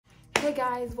Hey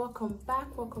guys, welcome back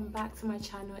to my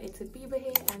channel. It's Abiba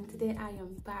here, and today I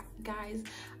am back. Guys,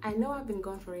 I know I've been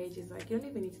gone for ages. Like, you don't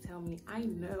even need to tell me. I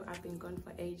know I've been gone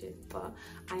for ages, but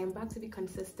I am back to be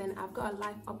consistent. I've got a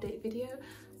life update video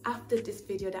after this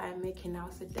video that I'm making now,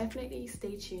 so definitely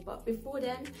stay tuned. But before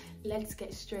then, let's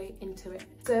get straight into it.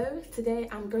 So today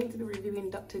I'm going to be reviewing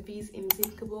Dr. V's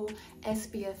INZINCABLE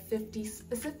SPF 50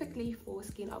 specifically for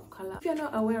skin of color. If you're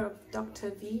not aware of Dr.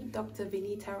 V, Dr.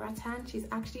 Vanita Ratan, she's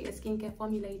actually a skincare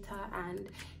formulator, and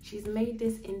she's made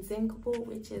this INZINCABLE,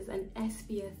 which is an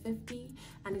SPF 50,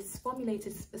 and it's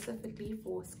formulated specifically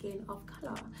for skin of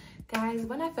color. Guys,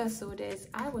 when I first saw this,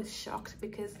 I was shocked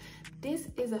because this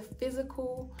is a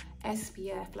physical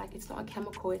SPF. Like, it's not a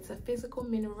chemical, it's a physical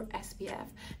mineral SPF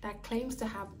that claims to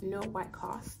have no white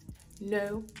cast.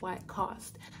 No white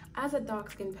cast. As a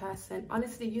dark skinned person,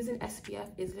 honestly, using SPF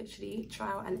is literally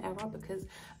trial and error, because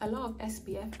a lot of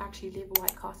SPF actually leave a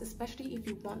white cast, especially if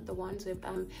you want the ones with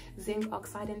zinc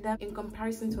oxide in them, in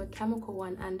comparison to a chemical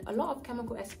one. And a lot of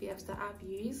chemical SPFs that I've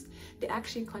used, they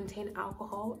actually contain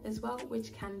alcohol as well,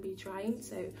 which can be drying.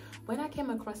 So when I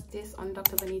came across this on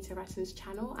Dr. Vanita Ratan's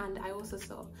channel, and I also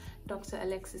saw Dr.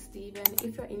 Alexis Stephen,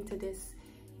 if you're into this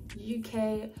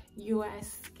UK,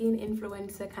 US skin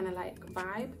influencer kind of like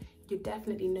vibe, you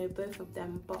definitely know both of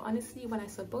them. But honestly, when I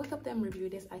saw both of them review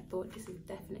this, I thought this is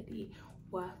definitely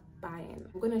worth buying.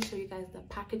 I'm going to show you guys the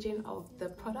packaging of the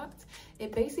product.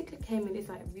 It basically came in this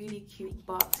like really cute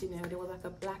box. You know, there was like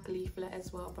a black leaflet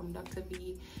as well from Dr.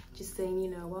 V, just saying, you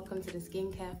know, welcome to the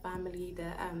skincare family,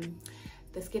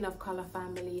 the skin of color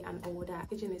family, and all that.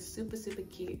 Packaging is super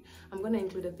cute. I'm going to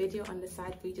include a video on the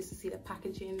side for you just to see the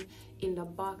packaging in the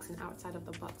box and outside of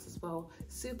the box as well.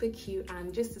 Super cute,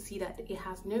 and just to see that it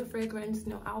has no fragrance,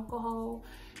 no alcohol,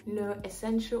 no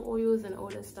essential oils, and all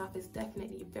this stuff is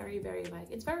definitely very like,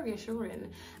 it's very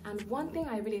reassuring. And one thing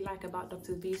I really like about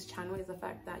Dr. V's channel is the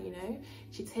fact that, you know,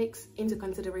 she takes into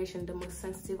consideration the most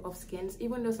sensitive of skins.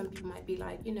 Even though some people might be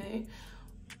like, you know,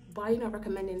 why are you not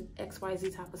recommending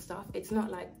XYZ type of stuff? It's not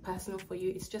like personal for you,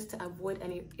 it's just to avoid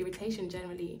any irritation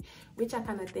generally, which I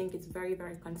kind of think is very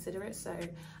considerate. So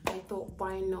I thought,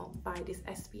 why not buy this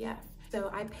SPF? So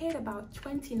I paid about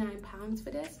 £29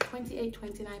 for this,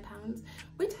 29 pounds,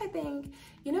 which I think,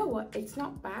 you know what, it's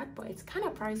not bad, but it's kind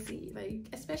of pricey. Like,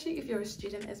 especially if you're a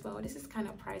student as well, this is kind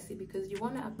of pricey because you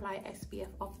want to apply SPF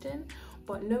often,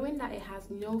 but knowing that it has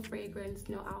no fragrance,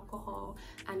 no alcohol,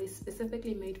 and is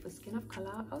specifically made for skin of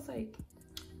color, I was like,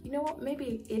 you know what,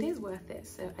 maybe it is worth it.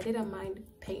 So I didn't mind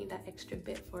paying that extra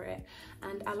bit for it.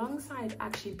 And alongside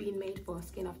actually being made for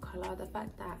skin of color, the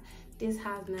fact that this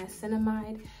has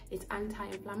niacinamide, it's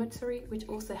anti-inflammatory, which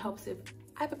also helps with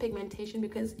hyperpigmentation,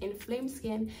 because inflamed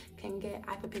skin can get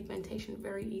hyperpigmentation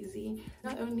very easy.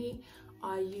 Not only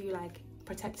are you like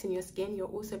protecting your skin, you're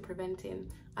also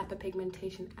preventing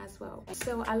hyperpigmentation as well.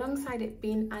 So alongside it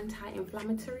being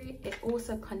anti-inflammatory, it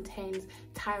also contains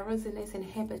tyrosinase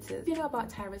inhibitors. If you know about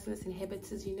tyrosinase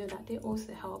inhibitors, you know that they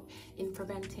also help in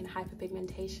preventing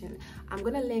hyperpigmentation. I'm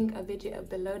going to link a video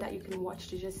below that you can watch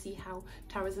to just see how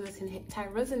tyrosinase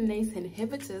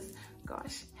inhibitors,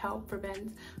 gosh, help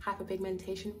prevent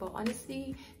hyperpigmentation. But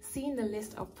honestly, seeing the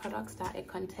list of products that it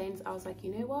contains, I was like,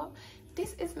 you know what,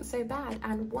 this isn't so bad.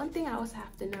 And one thing I also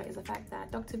have to note is the fact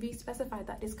that Dr. V specified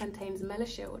that this contains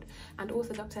Meloshield, and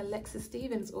also Dr. Alexis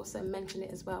Stevens also mentioned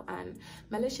it as well. And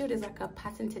Meloshield is like a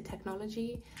patented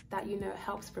technology that, you know,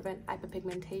 helps prevent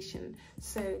hyperpigmentation.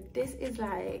 So this is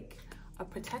like a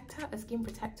protector, a skin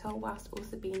protector, whilst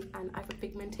also being an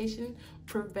hyperpigmentation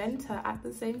preventer at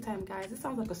the same time. Guys, this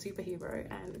sounds like a superhero,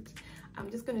 and I'm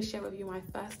just going to share with you my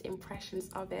first impressions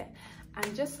of it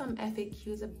and just some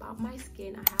FAQs about my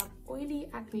skin. I have oily,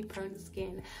 acne prone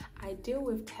skin. I deal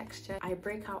with texture. I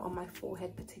break out on my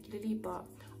forehead particularly, but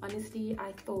honestly,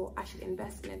 I thought I should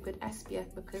invest in a good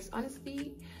SPF because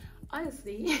honestly,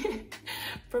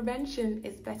 prevention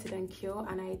is better than cure.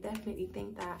 And I definitely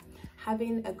think that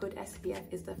having a good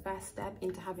SPF is the first step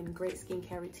into having a great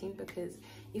skincare routine, because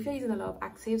if you're using a lot of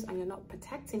actives and you're not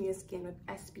protecting your skin with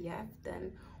SPF,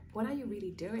 then what are you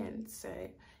really doing? So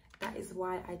that is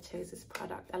why I chose this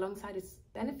product. Alongside its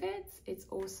benefits, it's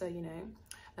also, you know,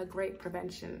 a great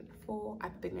prevention for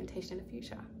hyperpigmentation in the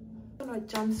future. I'm gonna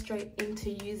jump straight into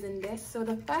using this. So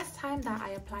the first time that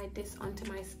I applied this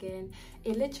onto my skin,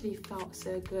 it literally felt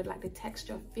so good. Like, the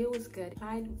texture feels good. It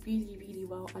applied really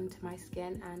well onto my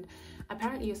skin, and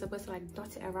apparently you're supposed to like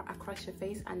dot it across your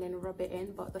face and then rub it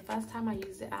in, but the first time I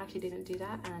used it, I actually didn't do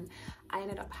that, and I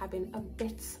ended up having a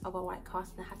bit of a white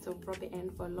cast and I had to rub it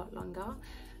in for a lot longer.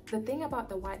 The thing about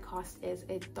the white cast is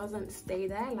it doesn't stay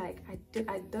there. Like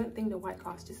I don't think the white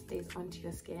cast just stays onto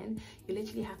your skin. You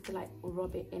literally have to like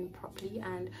rub it in properly,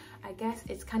 and I guess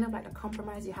it's kind of like a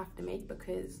compromise you have to make,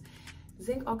 because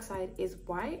zinc oxide is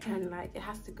white and like it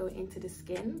has to go into the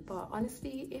skin. But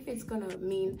honestly, if it's gonna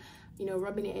mean, you know,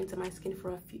 rubbing it into my skin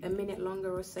for a minute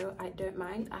longer or so, I don't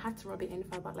mind. I had to rub it in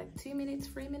for about like 2 minutes,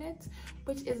 3 minutes,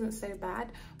 which isn't so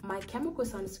bad. My chemical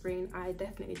sunscreen I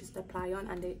definitely just apply on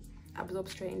and it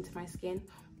absorbs straight into my skin.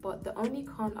 But the only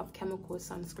con of chemical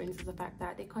sunscreens is the fact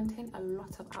that they contain a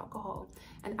lot of alcohol,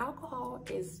 and alcohol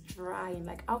is drying.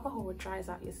 Like alcohol dries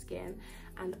out your skin,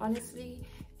 and honestly,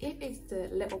 if it's the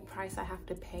little price I have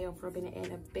to pay of rubbing it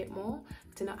in a bit more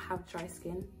to not have dry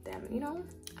skin, then you know,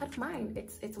 I don't mind.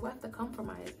 It's worth the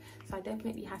compromise. So I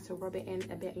definitely had to rub it in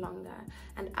a bit longer,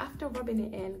 and after rubbing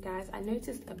it in, guys, I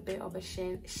noticed a bit of a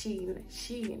sheen.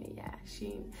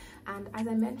 And as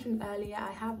I mentioned earlier,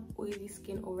 I have oily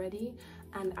skin already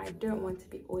and I don't want to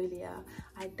be oilier.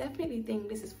 I definitely think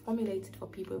this is formulated for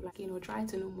people with like, you know, dry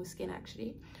to normal skin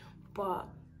actually. But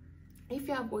if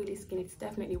you have oily skin, it's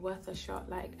definitely worth a shot.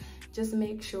 Like just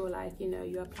make sure, like, you know,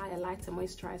 you apply a lighter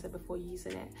moisturizer before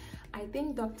using it. I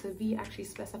think Dr. V actually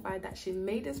specified that she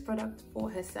made this product for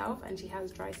herself and she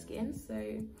has dry skin,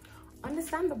 so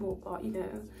understandable. But you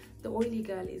know, the oily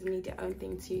girl is need their own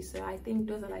thing too. So I think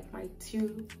those are like my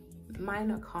two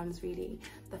minor cons really.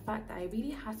 The fact that I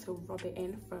really had to rub it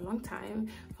in for a long time.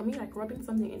 For me, like rubbing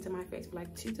something into my face for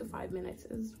like 2 to 5 minutes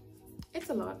it's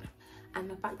a lot, and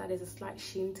the fact that there's a slight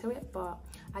sheen to it. But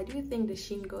I do think the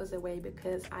sheen goes away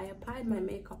because I applied my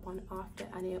makeup on after,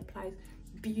 and it applies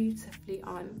beautifully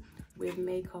on with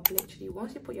makeup. Literally,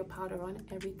 once you put your powder on,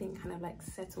 everything kind of like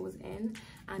settles in.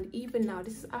 And even now,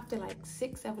 this is after like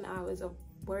 6-7 hours of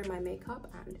wearing my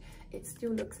makeup and it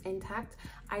still looks intact.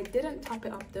 I didn't top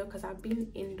it up though because I've been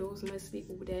indoors mostly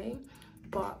all day,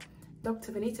 but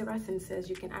Dr. Vanita Ratan says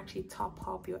you can actually top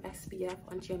up your SPF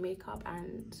onto your makeup,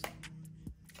 and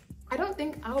I don't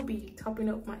think I'll be topping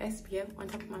up my SPF on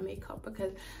top of my makeup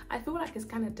because I feel like it's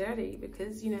kind of dirty,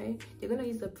 because you know, you're gonna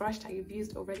use the brush that you've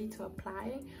used already to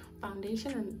apply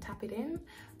foundation and tap it in.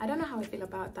 I don't know how I feel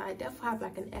about that. I definitely have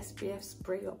like an SPF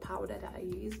spray or powder that I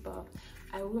use, but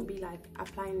I won't be like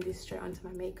applying this straight onto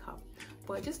my makeup.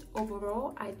 But just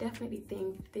overall, I definitely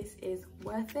think this is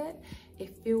worth it.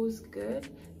 It feels good.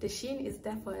 The sheen is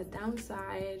definitely a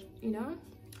downside, you know,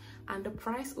 and the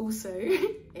price also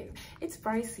it's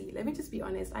pricey. Let me just be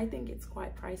honest, I think it's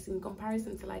quite pricey in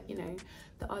comparison to like, you know,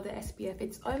 the other SPF.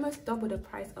 It's almost double the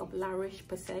price of La Roche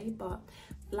per se, but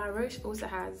La Roche also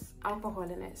has alcohol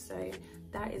in it, so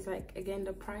that is like, again,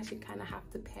 the price you kind of have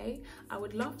to pay. I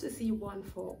would love to see one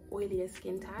for oilier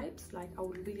skin types. Like I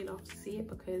would really love to see it,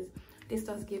 because this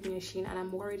does give me a sheen, and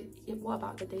I'm worried what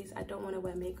about the days I don't want to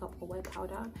wear makeup or wear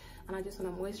powder and I just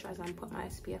want to moisturize and put my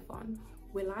SPF on.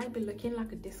 Will I be looking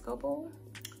like a disco ball?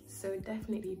 So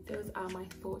definitely those are my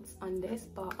thoughts on this.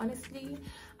 But honestly,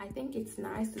 I think it's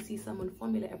nice to see someone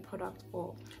formulate a product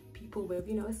for people with,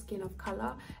 you know, skin of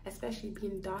color, especially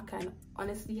being darker and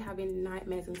honestly having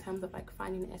nightmares in terms of like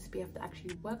finding an SPF that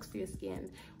actually works for your skin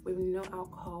with no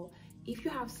alcohol. If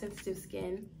you have sensitive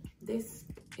skin, this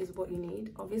is what you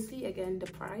need. Obviously, again, the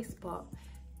price, but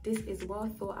this is well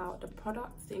thought out. The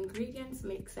products, the ingredients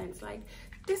make sense. Like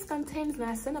this contains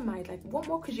niacinamide, like what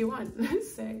more could you want?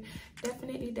 So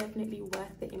definitely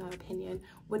worth it in my opinion.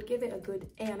 Would give it a good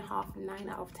 8.5, 9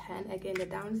 out of 10. Again, the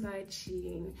downside,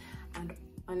 sheen, and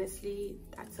honestly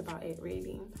that's about it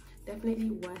really. Definitely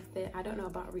worth it. I don't know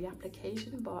about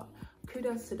reapplication, but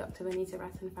kudos to Dr. Vanita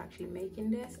Ratan for actually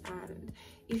making this. And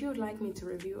if you would like me to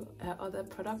review other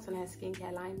products on her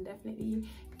skincare line, definitely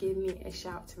give me a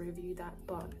shout to review that.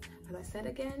 But as I said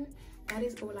again, that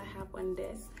is all I have on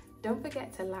this. Don't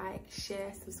forget to like,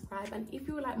 share, subscribe, and if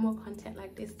you would like more content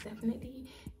like this, definitely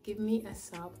give me a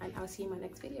sub, and I'll see you in my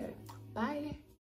next video. Bye.